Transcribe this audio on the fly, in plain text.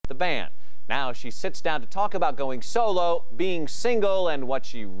the band. Now she sits down to talk about going solo, being single, and what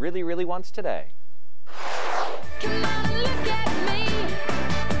she really, really wants today. Come on, look at me.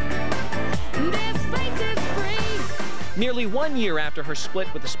 This place is free. Nearly 1 year after her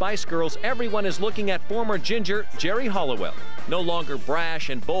split with the Spice Girls, everyone is looking at former Ginger Geri Halliwell. No longer brash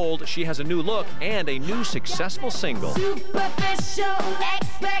and bold, she has a new look and a new successful single. Superficial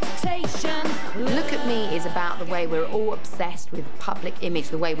expectations. Look at Me is about the way we're all obsessed with public image,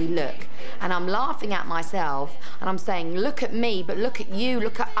 the way we look. And I'm laughing at myself and I'm saying, look at me, but look at you,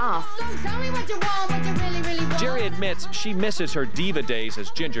 look at us. So tell me what you want, what you really, really want. Geri admits she misses her diva days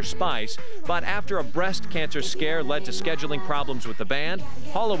as Ginger Spice, but after a breast cancer scare led to scheduling problems with the band,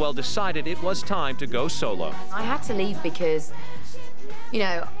 Halliwell decided it was time to go solo. I had to leave because, you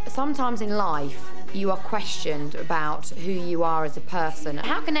know, sometimes in life you are questioned about who you are as a person.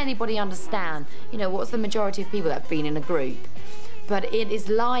 How can anybody understand, you know, what's the majority of people that have been in a group? But it is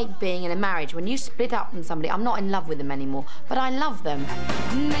like being in a marriage. When you split up from somebody, I'm not in love with them anymore, but I love them.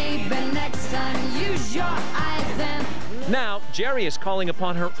 Maybe next time use your eyes and... Now, Geri is calling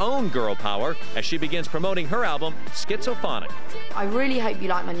upon her own girl power as she begins promoting her album, Schizophonic. I really hope you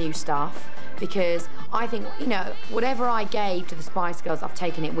like my new stuff, because I think, you know, whatever I gave to the Spice Girls, I've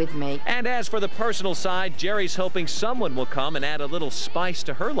taken it with me. And as for the personal side, Geri's hoping someone will come and add a little spice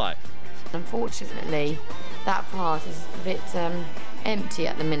to her life. Unfortunately, that part is a bit empty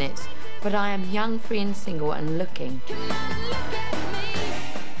at the minute, but I am young, free and single and looking.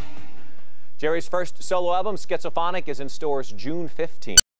 Geri's first solo album, Schizophonic, is in stores June 15th.